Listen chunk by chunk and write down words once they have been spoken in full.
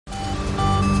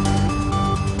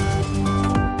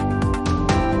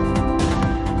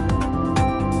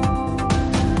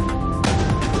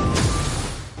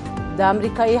د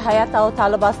امریکایي هیات او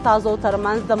طالب استازو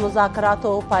ترمنځ د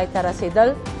مذاکراتو پای ته رسیدل.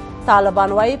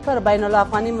 طالبان وایي پر بین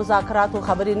الافغاني مذاکراتو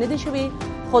خبرې نه دي شوي،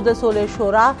 خو د سولې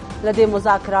شورا له دې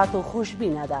مذاکراتو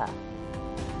خوشبینه ده.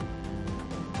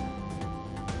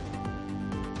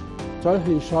 صلح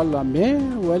انشالله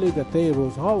ولی در طی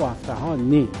روزها و هفته ها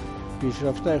نه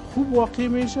پیشرفته خوب واقع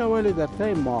میشه، ولی در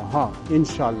طی ماها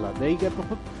انشالله دیگه به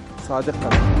خود صادق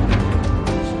هستم.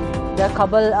 د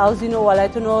کابل او ځینو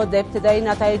ولایتونو د ابتدایي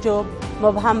نتایجو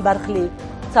مبهم برخلیک.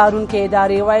 څارونکي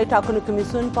ادارې وایي ټاکنو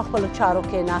کمیسیون په خپلو چارو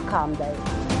کې ناکام دی.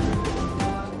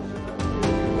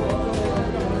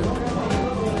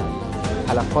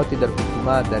 حلقاتی در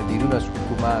حکومت، در بیرون از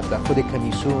حکومت، در خود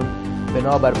کمیسیون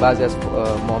بنابر بعضی از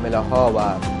معامله ها و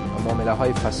معامله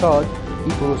های فساد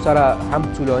این پروسه را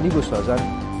هم طولانی بسازند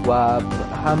و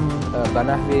هم به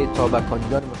نحو تا به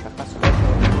کاندیدان مشخص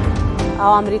باشند.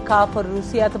 او امریکا پر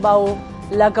روسیه اتباعو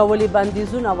لګولي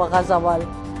بندیزونه وغځول.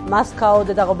 مسکو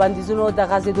د دغه بندیزونو د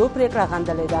غځېدو پرېکړه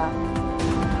غندلې ده.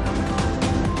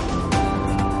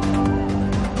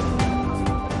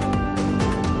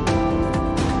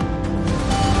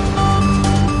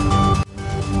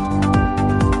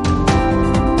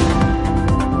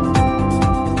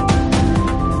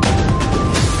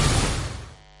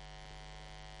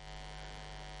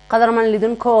 قدرمن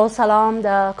لیدونکو سلام.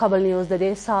 د کابل نیوز د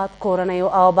دې ساعت کورنیو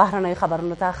او بهرنیو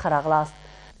خبرونو ته ښه راغلاست.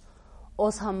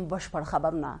 اوس هم بشپړ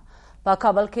خبرونه. په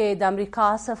کابل کې د امریکا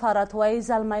سفارت وایي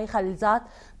زلمی خلیلزاد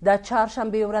د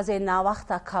چهارشنبې ورځې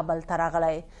ناوخته کابل ته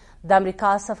راغلی. د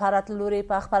امریکا سفارت لوري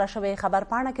په خپره شوې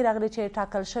خبرپاڼه کې راغلي چې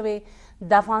ټاکل شوې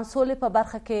د افغان سولې په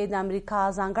برخه کې د امریکا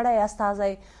ځانګړی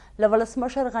استازی له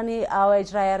ولسمشر غني او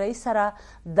اجرایه رئیس سره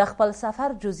د خپل سفر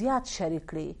جزئیات شریک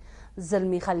کړي.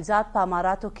 زلمی خلیلزاد په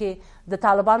اماراتو کې د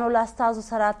طالبانو له استازو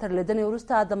سره تر لیدنې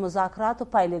وروسته د مذاکراتو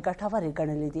پایلې ګټورې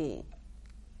ګڼلې دي.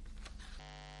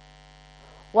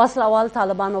 وسلوال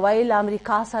طالبانو وایي له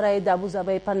امریکا سره د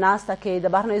ابوظبي په ناسته کې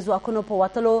د بهرنیو ځواکونو په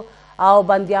وتلو او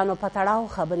بندیانو په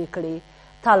تړاو خبرې کړي.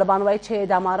 طالبان وایي چې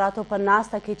د اماراتو په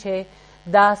ناسته کې چې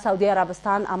د سعودي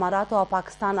عربستان، اماراتو او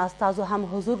پاکستان استازو هم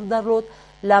حضور درلود،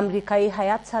 له امریکایي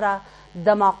هیات سره د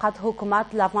موقت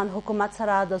حکومت له افغان حکومت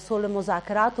سره د سولې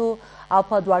مذاکراتو او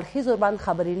په دوه اړخیزو باندې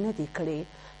خبرې نه دي کړي.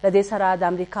 له دې سره د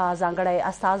امریکا ځانګړی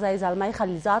استازی زلمی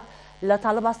خلیلزاد له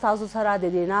طالب استازو سره د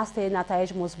دې ناستې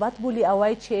نتایج مثبت بولي او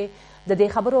وایي چې د دې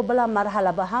خبرو بله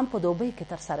مرحله به هم په دوبۍ کې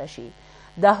ترسره شي.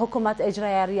 د حکومت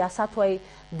اجرایه ریاست وایي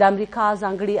د امریکا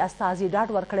ځانګړي استازي ډاډ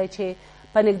ورکړی چې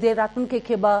په نږدې راتلونکي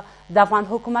کې به د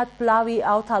افغان حکومت پلاوي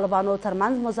او طالبانو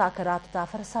ترمنځ مذاکراتو ته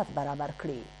فرصت برابر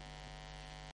کړي.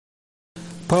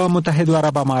 په متحده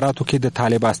عرب اماراتو کې د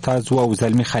طالب استازو او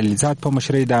زلمی خلیلزاد په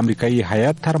مشرۍ د امریکایي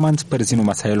هیات ترمنځ پر ځینو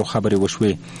مسایلو خبرې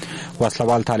وشوې.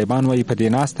 وسلوال طالبان وایي په دې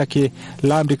ناسته کې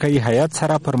له امریکایي هیات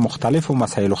سره پر مختلفو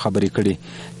مسایلو خبرې کړي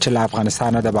چې له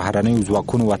افغانستانه د بهرنیو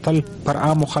ځواکونو وتل، پر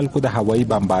عامو خلکو د هوایي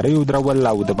بمباریو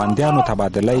درول او د بندیانو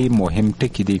تبادله مهم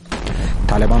ټکي دي.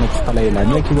 طالبانو په خپله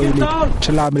اعلامیه کې ویلي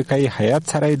چې له امریکایي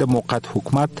هیات سره د موقت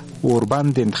حکومت،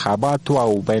 اوربند انتخاباتو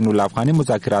او بین الافغاني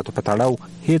مذاکراتو په تړاو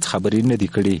هیڅ خبرې نه دي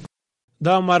کړي.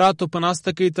 د اماراتو په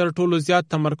ناسته کې تر ټولو زیات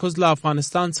تمرکز له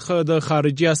افغانستان څخه د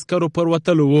خارجي عسکرو پر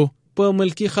وتلو و. په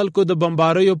ملکی خلکو د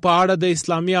بمباریو په اړه د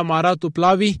اسلامي اماراتو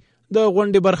پلاوي د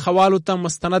غونډې برخوالو ته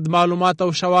مستند معلومات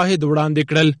او شواهد وړاندې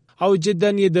کړل او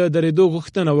جداً یې د درېدو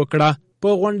غوښتنه وکړه. په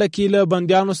غونډه کې له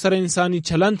بندیانو سره انساني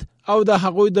چلند او د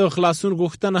هغوی د خلاصون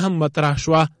غوښتنه هم مطرح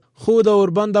شوه، خو د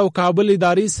اوربند او کابل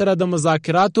ادارې سره د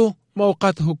مذاکراتو،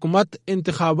 موقت حکومت،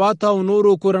 انتخابات او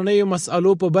نورو کورنیو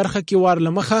مسألو په برخه کې وار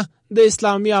لمخه د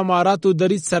اسلامي اماراتو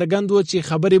دریځ څرګند و چې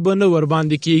خبرې به نه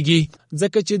ورباندې کیږي،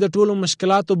 ځکه چې د ټولو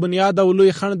مشکلاتو بنیاد او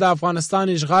لوی خنډ د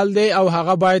افغانستان اشغال دی او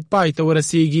هغه باید پای ته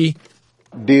ورسیږي.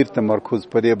 ډیر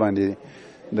تمرکز په دې باندې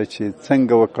د چې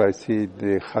څنګه وکړای شي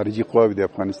د خارجي قواوو د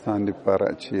افغانستان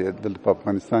لپاره چې د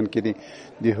افغانستان کې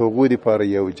د هغوی لپاره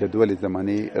یو جدول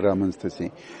زماني رامنځته شي.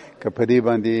 که په دې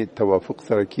باندې توافق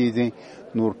سره کیږي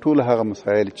نور ټول هغه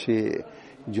مسایل چې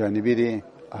جانبي دي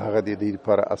هغه د دې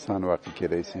لپاره اسان واقع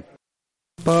کېدای شي.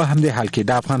 په همدې حال کې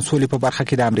د افغان سولې په برخه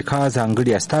کې د امریکا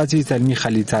ځانګړي استازي زلمی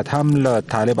خلیلزاد هم له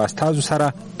طالب استازو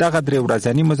سره دغه درې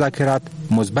ورځني مذاکرات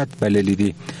مثبت بللي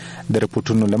دي. د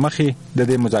رپورټونو له مخې د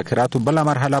دې مذاکراتو بله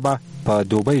مرحله به په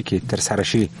دوبۍ کې ترسره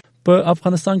شي. په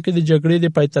افغانستان کې د جګړې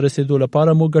د پای ته رسیدو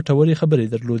لپاره مو ګټورې خبرې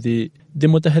درلودې.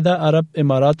 د متحده عرب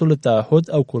اماراتو له تعهد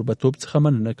او کوربتوب څخه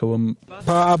مننه کوم.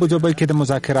 په ابوظبي کې د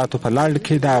مذاکراتو په لړ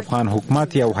کې د افغان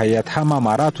حکومت یو هیئت هم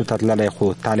اماراتو ته تللی،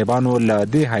 خو طالبانو له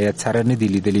دې هیئت سره نه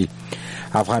دي لیدلي.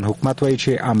 افغان حکومت وایي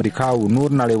چې امریکا او نور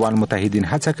نړیوال متحدین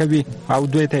هڅه کوي او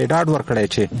دوی ته ډاډ ورکړی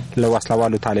چې له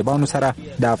وسلوالو طالبانو سره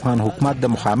د افغان حکومت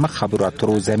د مخامخ خبرو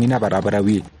اترو زمینه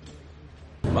برابروي.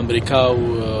 امریکا او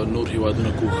نور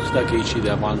هیوادونه کوښښ کوي چې د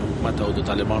افغان حکومت او د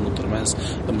طالبانو ترمنځ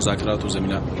د مذاکراتو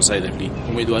زمینه مساعده کړي.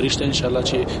 امیدواري شته ان شاء الله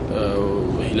چې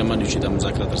هیله چې د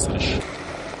مذاکرات ترسره شي.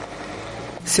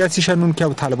 سیاسي شنونکي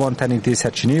او طالبان ته نږدې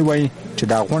سرچینې وایي چې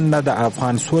دا غونډه د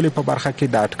افغان سولې په برخه کې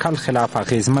د اټکل خلاف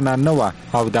اغیزمنه نه وه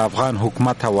او د افغان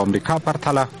حکومت او امریکا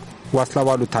پرتله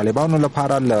وسلوالو طالبانو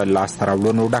لپاره له لاسته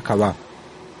راوړنو ډکه وه.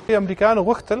 امریکایانو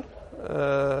غوښتل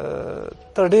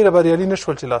تر ډیره بریالي نه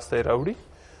شول چې لاسته یې راوړي،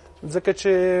 ځکه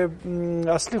چې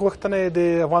اصلي غوښتنه یې د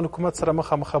افغان حکومت سره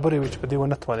مخامخ خبرې وې چې په دې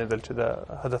ونه توانېدل چې د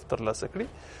هدف ترلاسه کړي.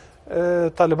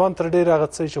 طالبان تر ډیره هغه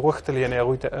څه چې غوښتل یعنې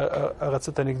هغوی ته هغه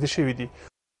څه ته نږدې شوي دي.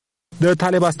 د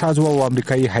طالب استازو او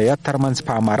امریکایي هیئت ترمنځ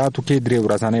په اماراتو کې 3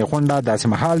 ورځنۍ غونډه داسې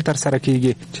مهال ترسره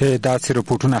کیږي چې داسې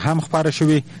رپورټونه هم خپاره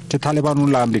شوي چې طالبانو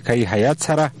له امریکایي هیئت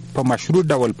سره په مشروط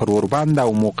ډول پر وربند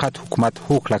او موقت حکومت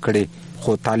هوکړه کړې،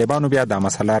 خو طالبانو بیا دا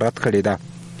مسله رد کړې ده.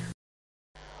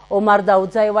 عمر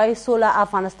داودزی وایي سوله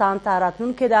افغانستان ته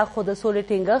راتلونکې ده، خو د سولې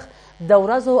ټینګښت د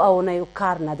ورځو او اونیو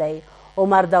کار نه دی.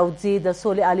 عمر داودزی د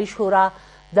سولې عالی شورا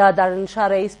د دارالانشا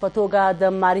رئیس په توګه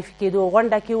د معرفي کېدو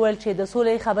غونډه کې ویل چې د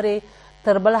سولې خبرې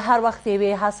تر بل هر وخت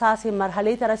یوې حساسې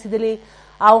مرحلې ته رسېدلې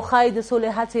او ښایي د سولې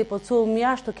هڅې په 2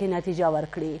 میاشتو کې نتیجه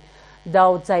ورکړي.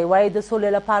 داودزی وایي د سولې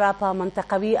لپاره په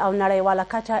منطقوي او نړیواله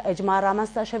کچه اجماع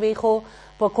رامنځته شوې، خو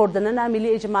په کور دننه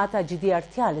ملي اجماع ته جدي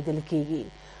اړتیا لیدل کېږي.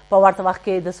 په ورته وخت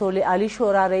کې د سولې عالی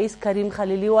شورا رئیس کریم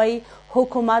خلیلي وایي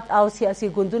حکومت او سیاسي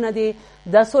ګوندونه دې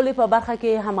د سولې په برخه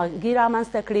کې همغږي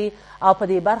رامنځته کړي او په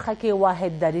دې برخه کې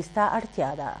واحد دریځ ته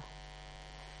اړتیا ده.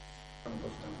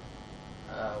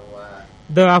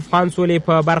 د افغان سولې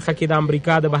په برخه کې د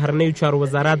امریکا د بهرنیو چارو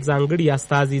وزارت ځانګړي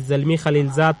استازي زلمی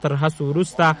خلیلزاد تر هڅو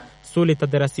وروسته سولې ته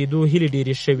د رسیدو هیلې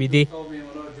ډېرې شوې دي.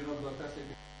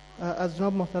 از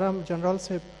جناب محترم جنرال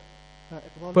صاحب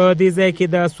په دې ځای کې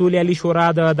د سولې عالی شورا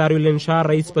د دارالانشا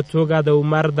رئیس په توګه د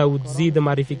عمر داودزي د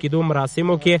معرفي کېدو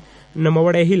مراسمو کې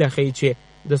نوموړی هیله ښیي چې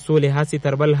د سولې هڅې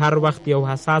تر بل هر وخت یو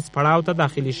حساس پړاو ته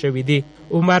داخلي شوي دي.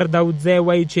 عمر داودزی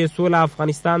وایي چې سوله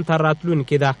افغانستان ته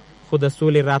راتلونکې ده، خو د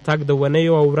سولې راتګ د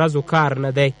ونیو او ورځو کار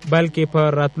نه دی، بلکې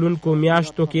په راتلونکو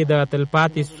میاشتو کې د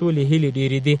تلپاتې سولې هیلې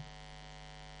ډېرې دي.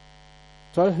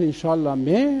 صلح انشالله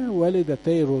ولی در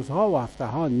طی روزها و هفته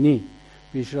ها نی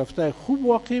پیشرفته خوب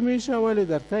واقع میشه، ولی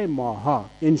در طی ماها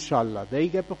انشالله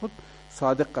دیگه به خود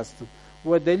صادق هستم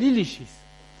و دلیلش است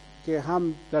که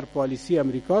هم در پالیسی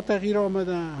امریکا تغییر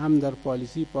آمده، هم در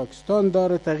پالیسی پاکستان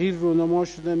داره تغییر رونما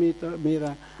شده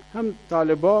میره، هم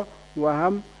طالبا و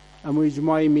هم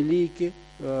اجماع ملی که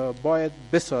باید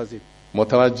بسازیم.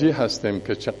 متوجه هستیم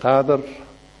که چقدر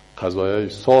قضایای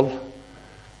صلح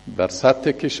در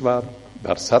سطح کشور،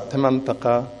 در سطح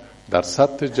منطقه، در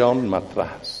سطح جهان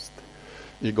مطرح است.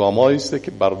 این گامایی است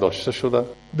که برداشته شده.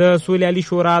 د سولې عالی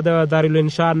شورا د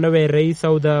دارالانشا نوی رئیس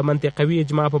او د منطقوي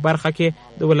اجماع په برخه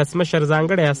کې د ولسمشر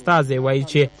ځانګړی استازی وایي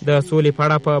چې د سولې په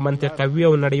اړه په منطقوي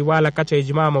او نړیواله کچه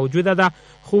اجماع موجوده ده،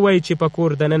 خو وایي چې په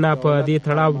کور دننه په دې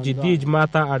تړاو جدي اجماع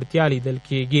ته اړتیا لیدل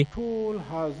کېږي. ټول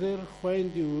حاضر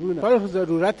خویندې ورونه، صلح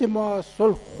ضرورت ما،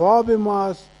 صلح خواب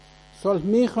ماست، صلح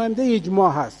میخوایم، ده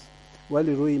اجماع هست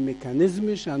ولی روی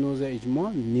مکانیزمش هنوز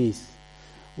اجماع نیست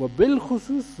و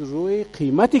بالخصوص روی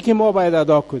قیمتی که ما باید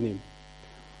ادا کنیم.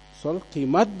 صلح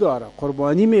قیمت داره،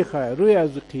 قربانی میخواه، روی از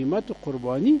قیمت و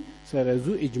قربانی سر از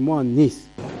او اجماع نیست.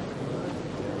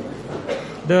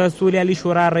 د سولې عالی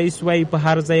شورا رئیس وایي په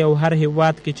هر ځای او هر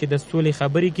هیواد کې چې د سولې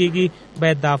خبرې کېږي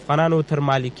باید د افغانانو تر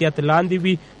مالکیت لاندې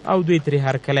وي او دوی ترې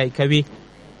هرکلی کوي.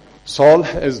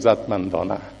 صلح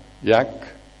عزتمندانه، یک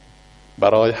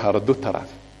برای هر دو طرف،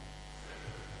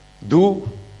 دو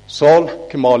صلح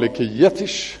که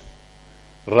مالکیتش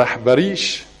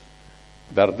رهبریش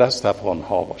در دست افغان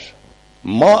ها باشه.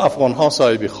 ما افغان ها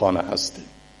صاحب خانه هستیم،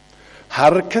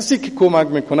 هر کسی که کمک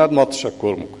میکند ما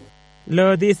تشکر میکنیم.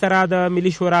 له دې سره د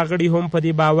ملي شورا غړي هم په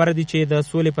دې باور دي چې د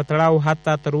سولې په تړاو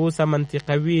حتی تر اوسه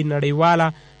منطقوي،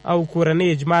 نړیواله او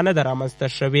کورنۍ اجماع نه ده رامنځته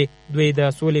شوې. دوی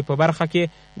د سولې په برخه کې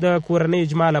د کورنۍ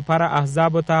اجماع لپاره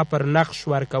احزابو ته پر نقش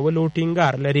ورکولو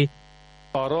ټینګار لري.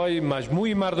 آرای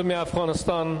مجموعی مردم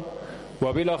افغانستان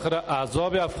و بالاخره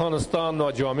احزاب افغانستان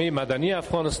و جامعه مدنی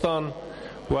افغانستان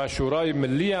و شورای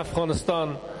ملی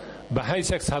افغانستان به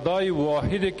حیث یک صدای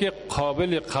واحدی که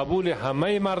قابل قبول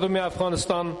همه مردم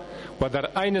افغانستان و در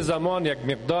عین زمان یک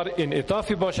مقدار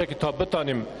انعطافی باشه که تا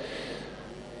بتانیم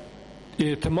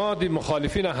اعتماد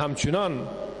مخالفین همچنان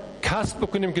کسب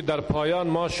بکنیم که در پایان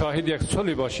ما شاهد یک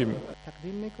صلح باشیم.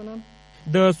 تقدیم میکنم.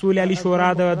 د سولیالي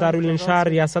شورا د دارالانشار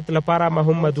ریاست لپاره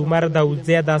محمد عمر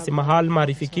داودزی داسې مهال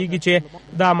معرفي کیږي چې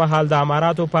دا مهال د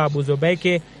اماراتو په ابوظبي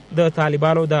کې د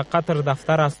طالبانو د قطر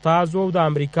دفتر استازو او د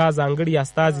امریکا ځانګړي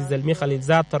استازي زلمي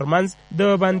خلیلزاد ترمنځ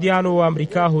د بندیانو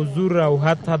امریکا حضور او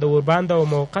حتی د اوربند او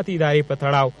موقتي ادارې په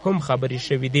تړاو هم خبرې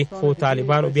شوې دي، خو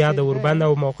طالبانو بیا د اوربند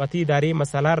او موقتي ادارې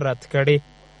مسله رد کړې.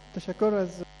 تشکر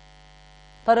از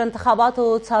پر انتخاباتو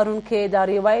څارونکي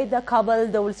ادارې وایي د کابل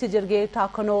د ولسي جرګې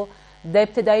ټاکنو د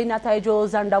ابتدایي نتایجو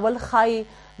ځنډول ښایي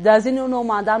د ځینو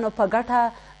نوماندانو په ګټه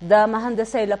د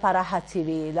مهندسۍ لپاره هڅې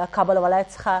وي. له کابل ولایت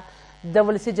څخه د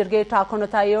ولسي جرګې ټاکنو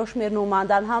ته یو شمېر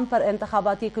نوماندان هم پر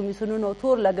انتخاباتي کمیسیونونو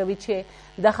تور لګوي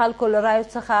چې د خلکو له رایو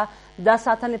څخه د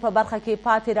ساتنې په برخه کې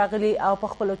پاتې راغلي او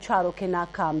په خپلو چارو کې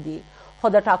ناکام دي. خو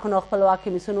د ټاکنو خپلواک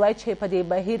کمیسیون وایي چې په دې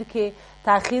بهیر کې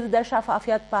تاخیر د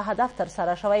شفافیت په هدف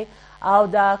ترسره شوی او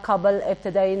د کابل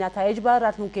ابتدایي نتایج به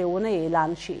راتلونکې اونۍ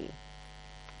اعلان شي.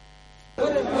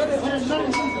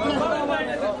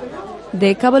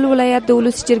 د کابل ولایت د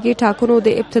ولسي جرګې ټاکنو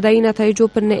د ابتدایي نتایجو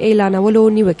پر نه اعلانولو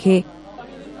نیوکې.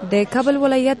 د کابل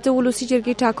ولایت د ولسي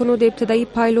جرګې ټاکنو د ابتدایي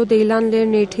پایلو د اعلان له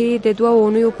نیټې د 2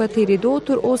 اونیو په تېرېدو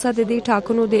تر اوسه د دې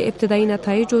ټاکنو د ابتدایي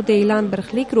نتایجو د اعلان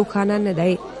برخلیک روښانه نه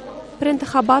دی. پر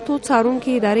انتخاباتو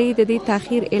څارونکي ادارې د دې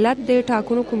تاخیر علت د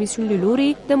ټاکنو کمیسیون له لوري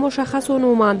د مشخصو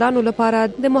نوماندانو لپاره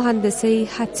د مهندسۍ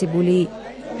هڅې بولي.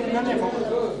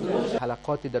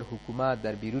 حلقات در حکومت،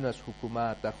 در بیرون از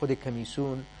حکومت، در خود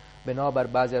کمیسیون بنابر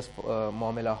بعضی از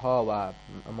معامله ها و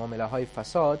معامله های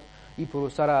فساد این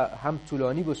پروسه را هم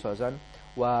طولانی بسازن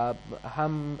و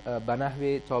هم به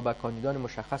نحو تا به کاندیدان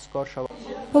مشخص کار شود.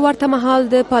 په ورته مهال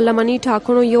د پارلماني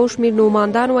ټاکنو یو شمېر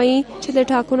نوماندان وایي چې د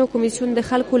ټاکنو کمیسیون د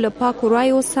خلکو له پاکو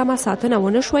رایو سمه ساتنه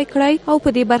ونه شوی کړی او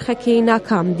په دې برخه کې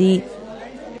ناکام دي.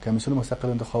 کمیسیون مستقل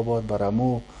انتخابات بر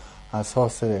امو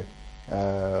اساس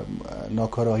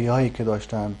ناکارایی هایی که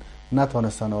داشتن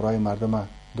نتوانستن آرای مردم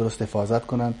درست حفاظت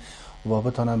کنن و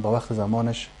بتانن با وقت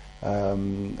زمانش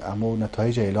امو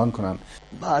نتایج اعلان کنن.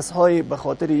 بحث های به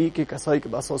خاطر این که کسایی که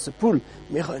به اساس پول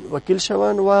میخواین وکیل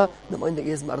شون و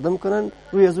نمایندگی از مردم کنن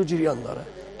روی از او جریان داره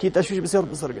که تشویش بسیار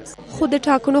بزرگ است. خود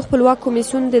ټاکنو خپلواک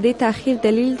کمیسیون د دې تاخیر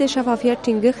دلیل د شفافیت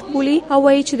ټینګښت بولي او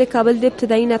وایي چې د کابل د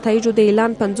ابتدایي نتایجو د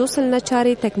اعلان 50 سلنه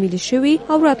چارې تکمیلي شوي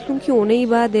او راتلونکي اونۍ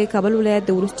به د کابل ولایت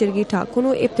د ولسي جرګې ټاکنو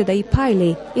ابتدایي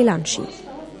پایلې اعلان شي.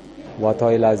 و تا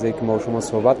این لحظه که ما شما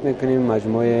صحبت میکنیم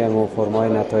مجموعه فرمای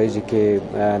نتایجی که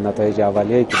نتایج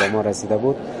اولیه‌ای که به ما رسیده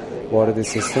بود وارد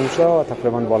سیستم شد و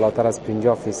تقریبا بالاتر از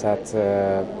 50%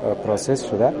 پروسس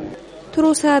شده. تر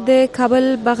اوسه د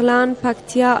کابل، بغلان،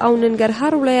 پکتیا او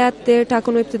ننګرهار ولایت د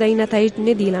ټاکنو ابتدایي نتایج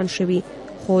نه دي اعلان شوي،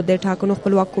 خو د ټاکنو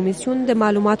خپلواک کمیسیون د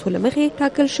معلوماتو له مخې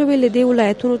ټاکل شوي له دې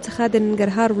ولایتونو څخه د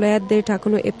ننګرهار ولایت د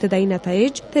ټاکنو ابتدایي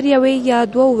نتایج تر 1 یا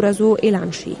 2 ورځو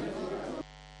اعلان شي.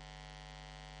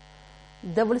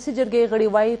 د ولسي جرګې غړي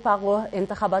وایي په هغو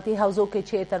انتخاباتي حوزو کې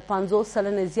چې تر 50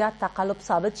 سلنې زیات تقلب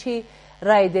ثابت شي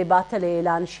رای د باطل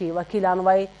اعلان شي. وکیلان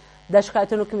وایي د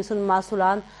شکایتونو کمیسیون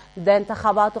مسؤلان د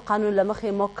انتخاباتو قانون له مخې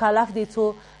مکلف دي څو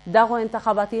دغو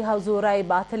انتخاباتي حوزو رای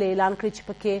باطل اعلان کړي چې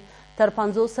پکې تر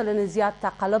 50 سلنې زیات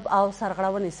تقلب او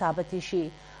سرغړونې ثابتې شي.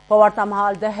 په ورته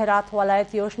مهال د هرات ولایت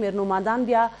یو شمېر نوماندان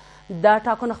بیا د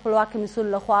ټاکنو خپلواک کمیسیون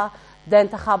لخوا د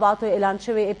انتخاباتو اعلان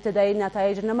شوي ابتدایي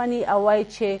نتایج نه مني او وایي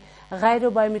چې غیر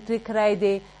بایومتریک رای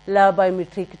دې له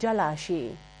بایومتریک جلا شي.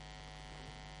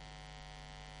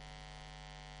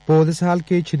 په داسې حال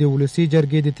کې چې د ولسي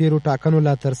جرګې د تیرو ټاکنو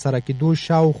لا ترسره کېدو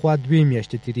شاوخوا 2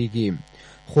 میاشتې تېرېږي،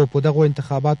 خو په دغو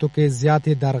انتخاباتو کې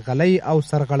زیاتې درغلۍ او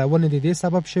سرغړونې د دې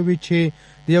سبب شوي چې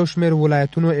د یو شمېر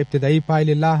ولایتونو ابتدایي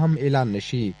پایلې لا هم اعلان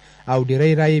نشي او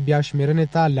ډېری رایې بیا شمېرنې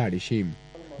ته لاړې شي.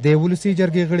 د ولسي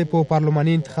جرګې غړي په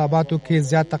پارلماني انتخاباتو کې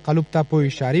زیات تقلب ته په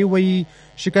اشارې وایي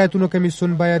شکایتونو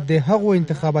کمیسیون باید د هغو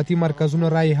انتخاباتي مرکزونو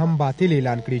رای هم باطل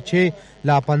اعلان کړي چې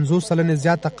لا 50 سلنه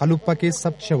زیات تقلب پکې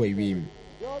ثبت شوی وي.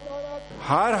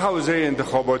 هر حوزه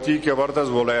انتخاباتی که وارد از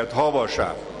ولایت ها باشه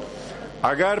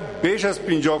اگر بیش از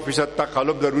 50%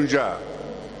 تقلب در اونجا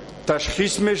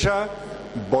تشخیص میشه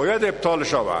باید ابطال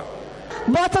شود.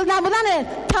 باطل نبودن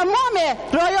تمام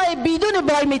رایای بدون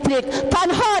بایومتریک،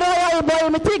 تنها رایای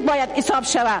بایومتریک باید حساب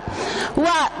شود و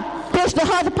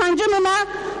پیشنهاد پنجم ما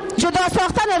جدا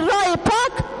ساختن رای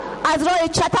پاک از رای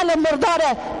چتل مردار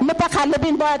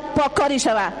متقلبین باید پاککاری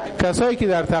شود. کسایی که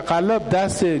در تقلب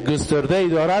دست گسترده‌ای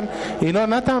دارن اینا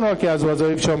نه تنها که از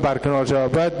وظایفشون برکنار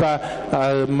شوند، باید به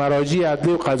مراجع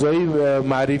عدلی و قضایی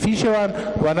معرفی شوند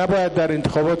و نباید در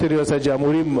انتخابات ریاست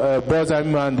جمهوری باز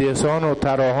همین مهندسان و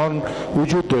طراحان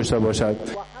وجود داشته باشد.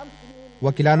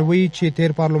 وکیلان وایي چې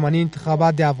تیر پارلماني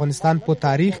انتخابات د افغانستان په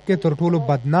تاریخ کې تر ټولو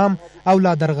بدنام او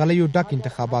لا درغلیو ډک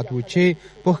انتخابات و چې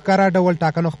په ښکاره ډول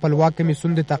ټاکنو خپلواک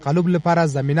کمیسیون د تقلب لپاره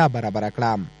زمینه برابره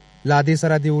کړه. لا دې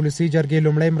سره د ولسي جرګې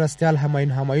لومړی مرستیال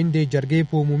همایون د جرګې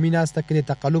په عمومي ناسته کې د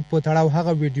تقلب په تړاو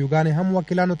هغه ویډیوګانې هم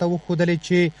وکیلانو ته وښودلې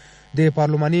چې د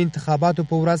پارلماني انتخاباتو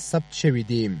په ورځ ثبت شوي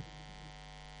دي.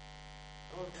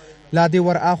 لا دې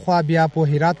ور اخوا بیا په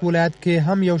هرات ولایت کې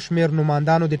هم یو شمیر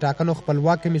نمایندانو د ټاکنو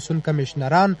خپلواک کمیسیون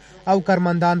کمشنران او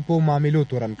کارمندان په معاملو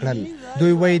تورن کړل.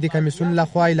 دوی وایي د کمیسیون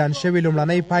لخوا اعلان شوي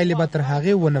لومړنۍ پایلې به تر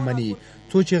هغې ونه مني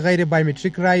څو چې غیر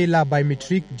بایومتریک رای لا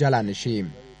بایومتریک جلا نشي.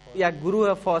 یک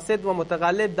گروه فاسد و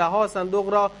متقلب دهها صندوق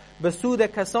را به سود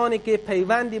کسانی که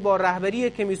پیوندی با رهبری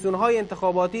کمیسیون‌های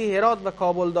انتخاباتی هرات و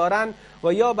کابل دارند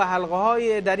و یا به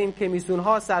حلقه‌های در این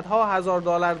کمیسیون‌ها صدها هزار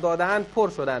دلار داده‌اند پر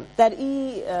شدند. در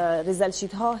این ریزالت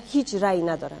شیت‌ها هیچ رأی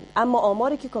ندارند، اما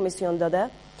آماری که کمیسیون داده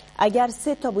اگر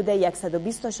 3 تا بوده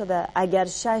 120 تا شده، اگر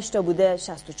 6 تا بوده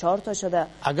 64 تا شده.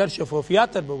 اگر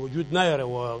شفافیت به وجود نیاره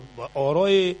و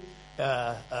آرای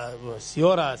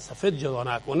سیاه را سفید جدا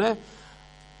نکنه،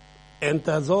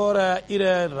 انتظار این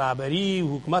رهبری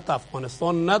حکومت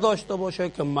افغانستان نداشته باشه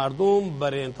که مردم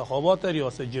برای انتخابات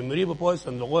ریاست جمهوری به پای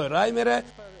صندوق‌های رای میره.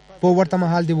 په ورته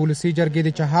مهال د ولسي جرګې د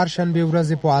چهارشنبې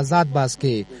ورځې په آزاد باز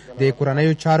کې د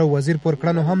کورنیو چارو وزیر پر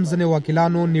کړنو هم ځینې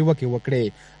وکیلانو نیوکې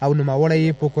وکړې او نوموړی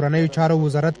یې په کورنیو چارو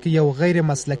وزارت کې یو غیر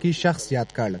مسلکی شخص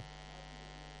یاد کړ.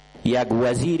 یک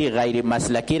وزیر غیر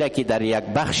مسلکی را که در یک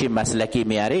بخش مسلکی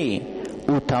میاره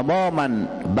او تماما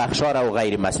بخشا را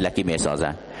غیر مسلکی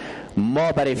میسازه.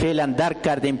 ما برای فعلا درک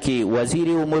کردیم که وزیر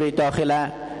امور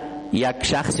داخله یک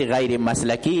شخص غیر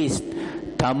مسلکی است.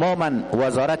 تماما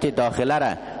وزارت داخله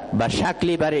را به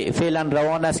شکلی برای فعلا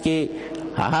روان است که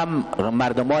هم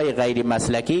مردمای غیر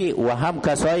مسلکی و هم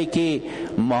کسایی که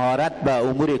مهارت به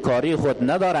امور کاری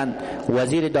خود ندارند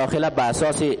وزیر داخله به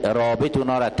اساس رابط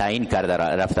اونا را تعیین کرده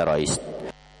رفته است.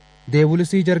 د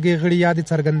ولسي جرګې غړي یا د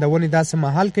څرګندونې داسې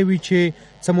مهال کوي چې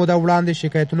څه موده وړاندې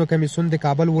شکایتونو کمیسیون د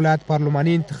کابل ولایت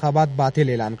پارلماني انتخابات باطل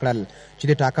اعلان کړل چې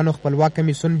د ټاکنو خپلواک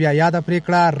کمیسیون بیا یاده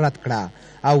پریکړه رد کړه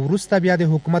او وروسته بیا د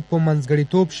حکومت په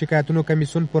منځګړیتوب شکایتونو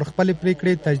کمیسیون پر خپلې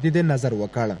پریکړې تجدید نظر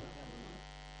وکړ.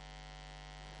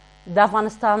 د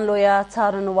افغانستان لویه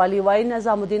څارنوالي وایي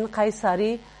نظام الدین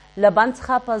قیصري له بند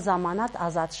څخه په ضمانت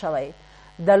آزاد شوی.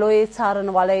 د لوی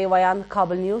څارنوالۍ ویان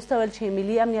کابل نیوز ته ویل چې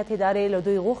ملي امنیت ادارې له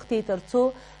دوی غوښتي تر څو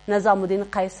نظام الدین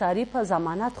قیصري په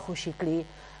ضمانت خوشي کړي.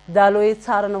 د لوی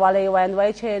څارنوالۍ ویان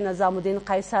وایي چې نظام الدین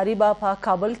قیصري به په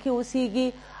کابل کې اوسیږي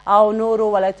او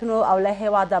نورو ولایتونو او له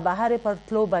هېواده بهر پر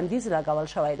تلو بندیز لګول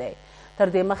شوی دی. تر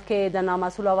دې مخکې د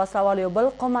نامسؤله وسلوال یو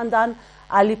بل قومندان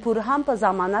علیپور هم په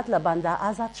ضمانت له بنده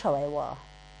آزاد شوی و.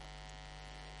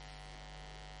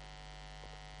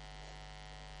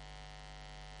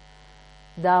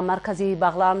 د مرکزي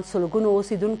بغلان سلګونو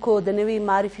اوسیدونکو د نوي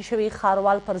معرفي شوي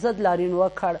ښاروال پر ضد لاریون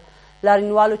وکړ.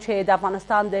 لاریونوالو چې د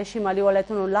افغانستان د شمالي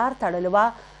ولایتونو لار تړلې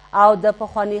وه او د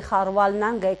پخواني ښاروال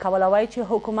ننګه یې کوله وایي چې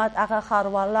حکومت هغه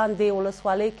ښاروالان د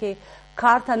ولسوالۍ کې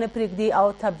کار ته نه پرېږدي او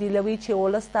تبدیلوي چې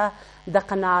ولس ته د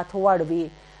قناعت وړ وي.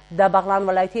 د بغلان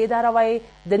ولایتي اداره وایي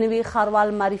د نوي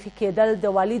ښاروال معرفي کېدل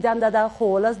د والي دنده ده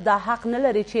خو ولس دا حق نه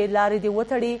لري چې لارې دې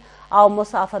وتړي او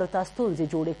مسافرو ته ستونزې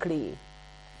جوړې کړي.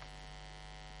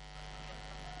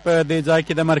 په دې ځای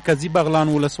کې د مرکزي بغلان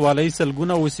ولسوالۍ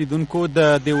سلګونه اوسیدونکو د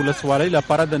دې ولسوالۍ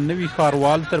لپاره د نوي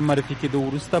ښاروال تر معرفي کېدو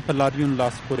وروسته په لاریون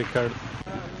لاس پورې کړ.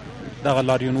 دغه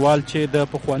لاریونوال چې د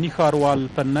پخواني ښاروال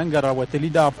په ننګه راوتلي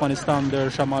د افغانستان د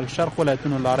شمال شرق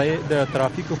ولایتونو لاره د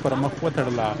ترافیکو پر مخ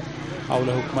وتړله او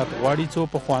له حکومت غواړي څو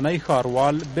پخوانی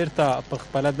ښاروال بیرته په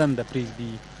خپله دنده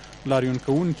پرېږدي. لاریون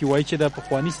کوونکي وایي چې د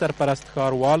پخواني سرپرست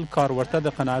ښاروال کار ورته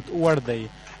د قناعت وړ دی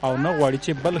او نه غواړي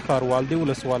چې بل ښاروال د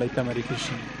ولسوالۍ ته معرفي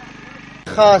شي.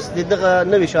 خاص د دغه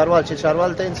نوي ښاروال چې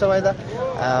ښاروال تعیین شوی ده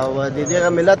او د دغه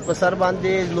ملت په سر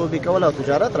باندې لوبې کول او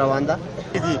تجارت روان ده.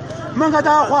 موږ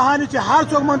دا خواهانو چې هر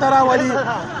څوک موږ ته راولي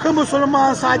که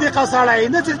مسلمان صادقه سړی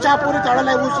نه چې چا پورې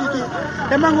تړلی اوسېږي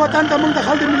زموږ وطن ته موږ د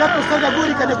خلک ملت په سترګه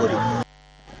ګوري که نه ګوري.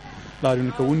 لاریون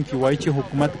کوونکي وایي چې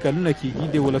حکومت کلونه کېږي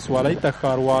د ولسوالۍ ته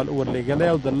ښاروال ورلېږلی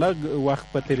او د لږ وخت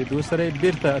په تېرېدو سره یې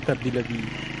بیرته تبدیلوي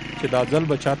چې دا ځل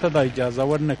به چاته دا اجازه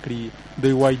ورنه کړي.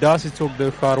 دوی وایي داسې څوک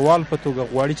د ښاروال په توګه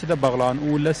غواړي چې د بغلان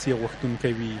 19 یې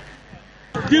غوښتونکی وي.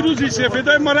 دیروز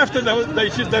سفیدای ما رفته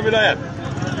در ولایت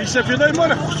سفیدای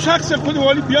ما شخص خود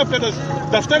والی بیا پر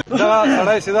دفتر دا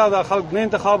سړی سیده د خلک نه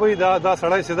انتخابوي دا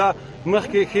سړی سیده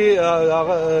مخکې ښې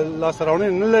لاسته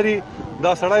راوړنې نه لري.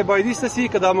 دا سړی باید ایسته سي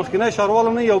که دا مخکینی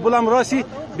ښاروال نه یو بل هم راسي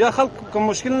بیا خلک کوم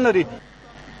مشکل نه لري.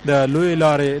 د لوی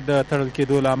لارې د تړل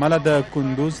کېدو له امله د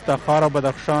کندوز، تخار او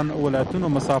بدخشان ولایتونو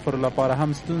مسافرو لپاره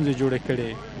هم ستونزې جوړې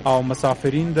کړې. او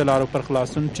مسافرین د لارو پر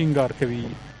خلاصون ټینګار کوي.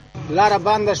 لاره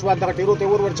بنده شوه، دغه ټیرو ته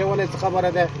ورچولی څه خبره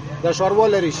ده، د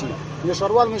ښاروال لرې شي. د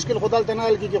ښاروال مشکل خو دلته نه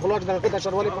حل کېږي، خو لاړ دغه د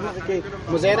ښاروالۍ په مخې کې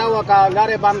مظاهره وکړه،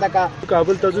 لارې بنده کړه.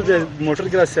 کابل ته ځو د موټر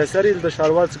کې را سیاسري د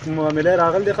ښاروال څخه معاملې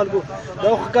راغلي د خلکو دا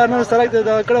خو کار نه سړک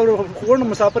د کړه غوڼ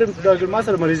مسافر د ما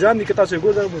سره مریضان دي که تاسو یې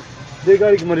ګورئ دې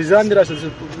ګاډي کې مریضان دي راشي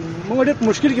موږ ډېر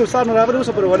مشکل کې سار نه راغلي اوس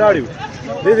پر ولاړ یو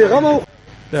دې غم.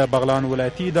 د بغلان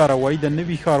ولایتي اداره وایي د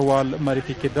نوي ښاروال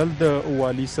معرفي کېدل د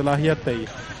والي صلاحیت دی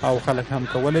او خلک هم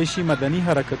کولی شي مدني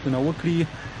حرکتونه وکړي،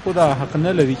 خو دا حق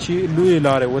نه لري چې لویې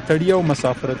لارې وتړي او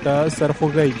مسافر ته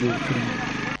سرخوږی جوړ کړي.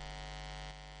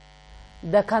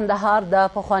 د کندهار د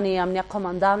پخواني امنیه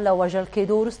قمندان له وژل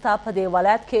کېدو وروسته په دې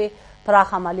ولایت کې پراخ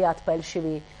عملیات پیل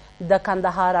شوي. د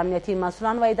کندهار امنیتي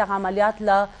مسؤلان وایي دغه عملیات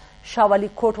له شاولي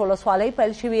کوټ ولسوالۍ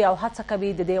پیل شوي او هڅه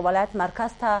کوي د دې ولایت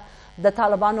مرکز ته د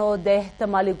طالبانو د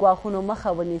احتمالي ګواښونو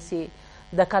مخه ونیسي.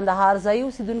 د کندهار ځایي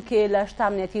اوسیدونکي له شته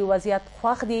امنیتي وضعیت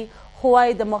خوښ دي، خو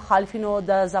وایي د مخالفینو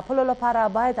د ځپلو لپاره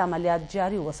باید عملیات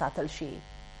جاري وساتل شي.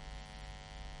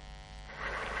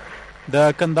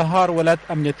 د کندهار ولایت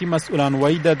امنیتي مسؤلان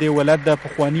وایي د دې ولایت د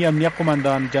پخواني امنیه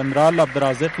قمندان جنرال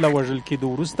عبدالرازق له وژل کېدو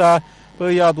وروسته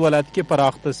په یاد ولایت کې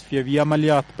پراخ تصفیوي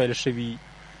عملیات پیل شوي.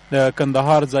 د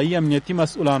کندهار ځایي امنیتي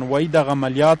مسؤلان وایي دغه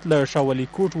عملیات له شاولي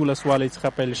کوټ ولسوالۍ څخه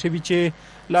پیل شوي چې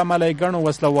له امله یې ګڼو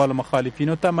وسلوالو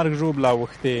مخالفینو ته مرګ ژوبله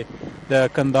اوښتې. د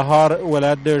کندهار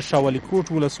ولایت د شاولي کوټ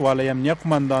ولسوالۍ امنیه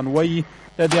قمندان وایي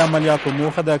د دې عملیاتو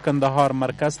موخه د کندهار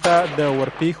مرکز ته د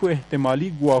ورپېښو احتمالي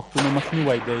ګواښونو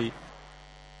مخنیوی دی.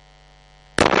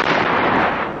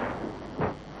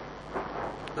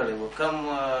 کم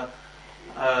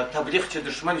تبلیغ چې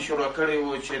دشمن شروع کړی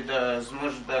و چې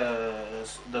زموږ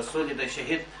د سولې د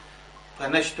شهید په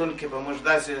نشتون کې به موږ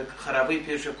داسې خرابۍ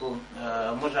پیښه کړو،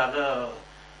 موږ هغه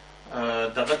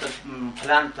دغه ته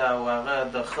پلان ته او هغه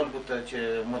د خلکو ته چې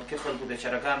ملکي خلکو د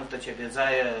چرګانو ته چې بې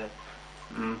ځایه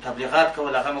تبلیغات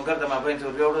کول هغه مګر د مابین ته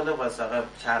وروړله، بس هغه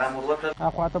چاره مو وکړل.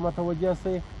 هغه ته متوجه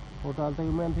سئ هوټل ته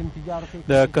مې انتظار کوي.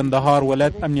 د کندهار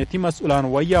ولایت امنیتي مسؤلان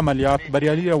وایي عملیات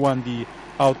بریالي روان دي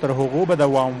او تر هغو به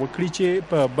دوام وکړي چې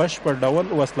په بشپړ ډول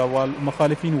وسلوال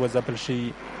مخالفین وځپل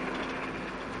شي.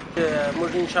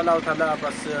 موږ ان شاء الله تعالی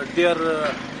بس ډېر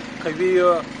قوي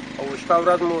او شپه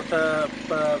ورځ مو ته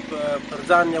پر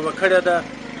ځان یوه کړې ده،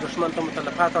 دښمن ته مو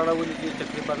تلفات اړولي دي،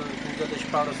 تقریبا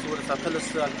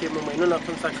 15-16 هلکې مو ماینونه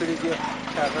خنثی کړي دي،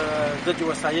 که هغه ضد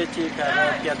وسایط چې که هغه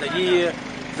پیادهیي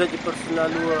ضد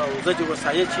پرسونل او ضد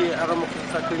وسایط چې هغه مو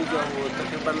خنثی کړي دي او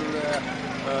تقریبا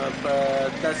په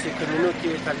داسې کمینو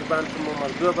کې طالبان ته مو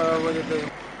مرګ برابرې دی.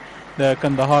 د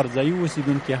کندهار ځایي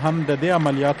اوسیدونکي هم د دې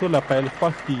عملیاتو له پیل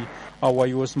خوښ دي او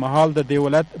وایي اوس مهال د دې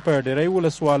ولایت په ډېری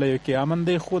ولسوالیو کې امن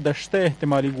دی، خو د شته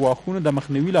احتمالي ګواښونو د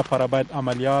مخنیوي لپاره باید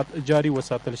عملیات جاري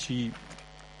وساتل شي.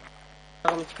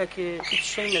 هغه منطقه کې هېڅ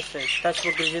شی نشته چې تاسو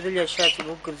به ګرځېدلي یا شاته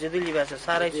به وګرځېدلي بس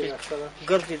ساری چې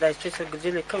ګرځي دا چې څه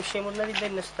ګرځېدلي کوم شی مو نه دی دی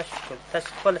نشته تاسو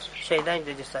خپل شهیدان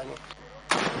دي جسامي.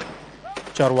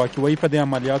 چارواکي وایي په دې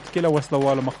عملیاتو کې له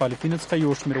وسلوالو مخالفینو څخه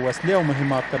یو شمېر وسلې او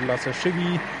مهمات ترلاسه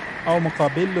شوي او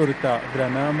مقابل لوري ته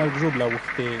درنه مرګ ژوبله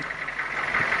اوښتې.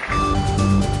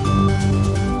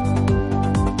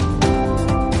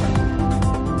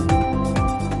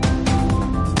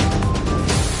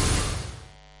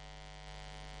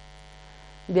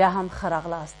 بیا هم ښه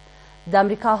راغلاست. د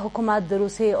امریکا حکومت د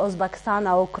روسیې، ازبکستان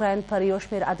او اوکراین پر یو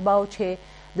شمېر اتباعو چې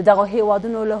د دغو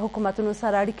هیوادونو له حکومتونو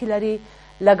سره اړیکې لري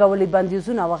لګولي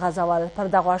بندیزونه وغځول. پر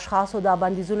دغو اشخاصو دا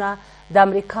بندیزونه د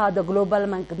امریکا د ګلوبل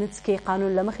مګنیتسکي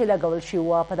قانون له مخې لګول شوي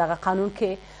وو. په دغه قانون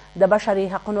کې د بشري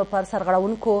حقونو پر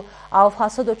سرغړونکو او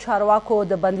فاسدو چارواکو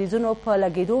د بندیزونو په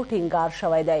لګېدو ټینګار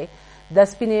شوی دی. د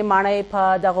سپینې ماڼۍ په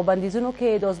دغو بندیزونو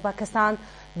کې د ازبکستان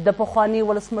د پخواني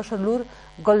ولسمشر لور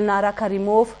ګلناره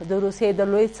کریموف، د روسیې د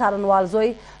لوی څارنوال زوی،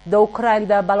 د اوکراین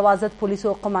د بلوازت پولیسو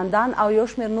قمندان او یو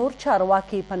شمېر نور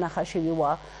چارواکي په نښه شوي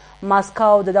وو.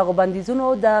 ماسکو د دغو بندیزونو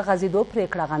د غځېدو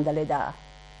پریکړه غندلې ده.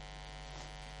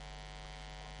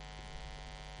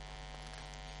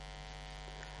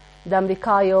 د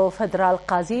امریکا یو فدرال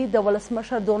قاضي د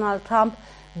ولسمشر ډونالډ ټرمپ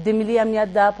د ملي امنیت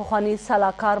د پخواني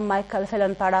سلاکار مایکل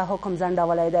فلن په اړه حکم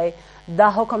ځنډولی دی. دا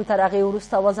حکم تر هغې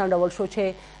وروسته وځنډول شو چې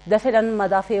د فلن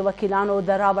مدافع وکیلانو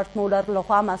د رابرټ مولر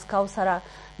لخوا ماسکو سره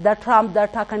د ټرمپ د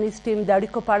ټاکنیز ټیم د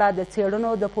اړیکو په اړه د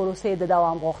څېړنو د پروسې د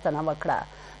دوام غوښتنه وکړه.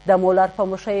 د مولر په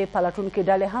مشرۍ پلټونکې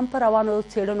ډلې هم په روانو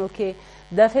څېړنو کې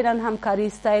د فلن همکاري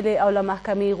ستایلې او له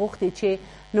محکمې غوښتي چې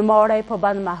نوموړی په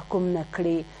بند محکوم نه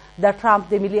کړي. د ټرمپ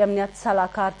د ملي امنیت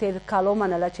سلاکار تیر کالو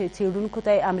منله چې څېړونکو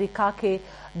ته امریکا کې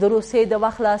د روسیې د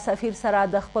وخت له سفیر سره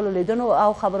د خپلو لیدنو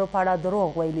او خبرو په اړه دروغ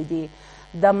ویلي دي.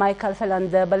 د مایکل فلن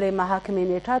د بلې محاکمې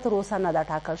نیټه تر اوسه نه ده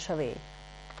ټاکل شوې.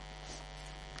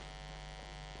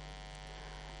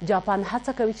 جاپان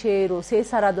هڅه کوي چې روسیې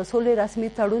سره د سولې رسمي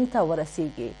تړون ته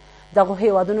ورسیږي. دغو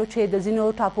هیوادونو چې د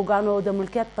ځینو ټاپوګانو د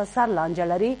ملکیت په سر لانجه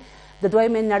لري د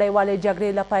دویمې نړیوالې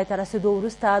جګړې له پای ته رسېدو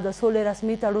وروسته د سولې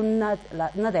رسمي تړون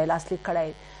نه دی لاسلیک کړی.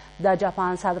 د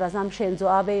جاپان صدراعظم شینزو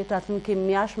آبې راتلونکې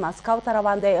میاشت ماسکو ته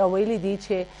روان دی او ویلي دي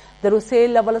چې د روسیې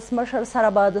له ولسمشر سره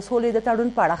به د سولې د تړون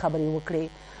په اړه خبرې وکړي.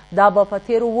 دا به په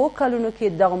تیرو 7 کلونو کې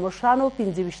دغو مشرانو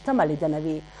 25مه لیدنه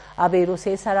وي. آبې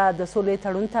روسیې سره د سولې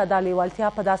تړون ته دا لیوالتیا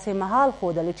په داسې مهال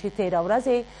ښودلې چې تېره ورځ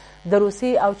د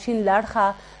روسیې او چین له اړخه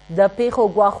د پیښو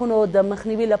ګواښونو د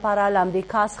مخنیوي لپاره له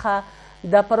امریکا څخه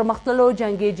د پرمختللو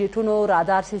جنګي جیټونو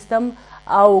رادار سیستم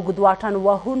او اوږد واټن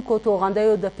وهونکو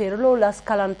توغندیو د پیرلو 10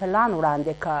 کلن پلان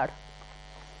وړاندې کړ.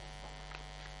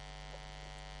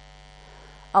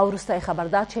 او وروستی خبر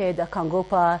دا چې د کانګو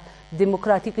په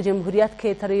دیموکراتیک جمهوریت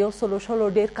کې تر 100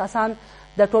 ډیر کسان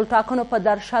د ټولټاکنو په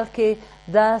درشل کې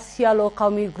د سیالو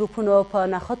قومي ګروپونو په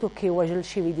نښتو کې وژل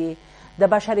شوي دي. د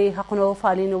بشري حقونو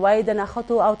فعالین وایي د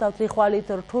نښتو او تاوتریخوالي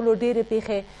تر ټولو ډیرې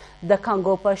پیښې د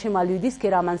کانګو په شمال لویدیځ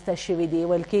کې رامنځته شوي دي.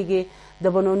 ویل کېږي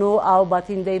د بنونو او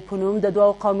باتیندۍ په نوم د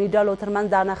دوو قومي ډلو ترمنځ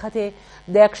دا نښتې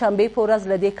د یکشنبې په ورځ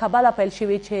له دې کبله پیل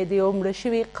شوي چې د یو مړه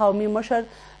شوي قومي مشر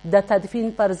د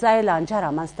تدفین پر ځای لانجه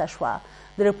رامنځته شوه.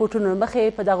 د رپورټونو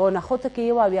مخې په دغو نښتو کې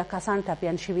 71 کسان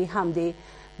ټپیان شوي هم دي.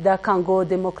 د کانګو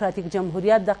دیموکراتیک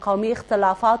جمهوریت د قومي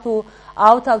اختلافاتو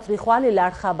او تاوتریخوالي له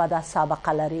اړخه بده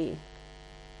سابقه لري.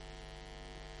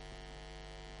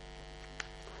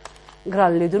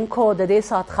 ګران لیدونکو د دې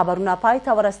ساعت خبرونه پای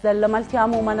ته ورسېدل. له ملتیا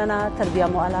مو مننه. تر بیا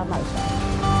مو الله مل.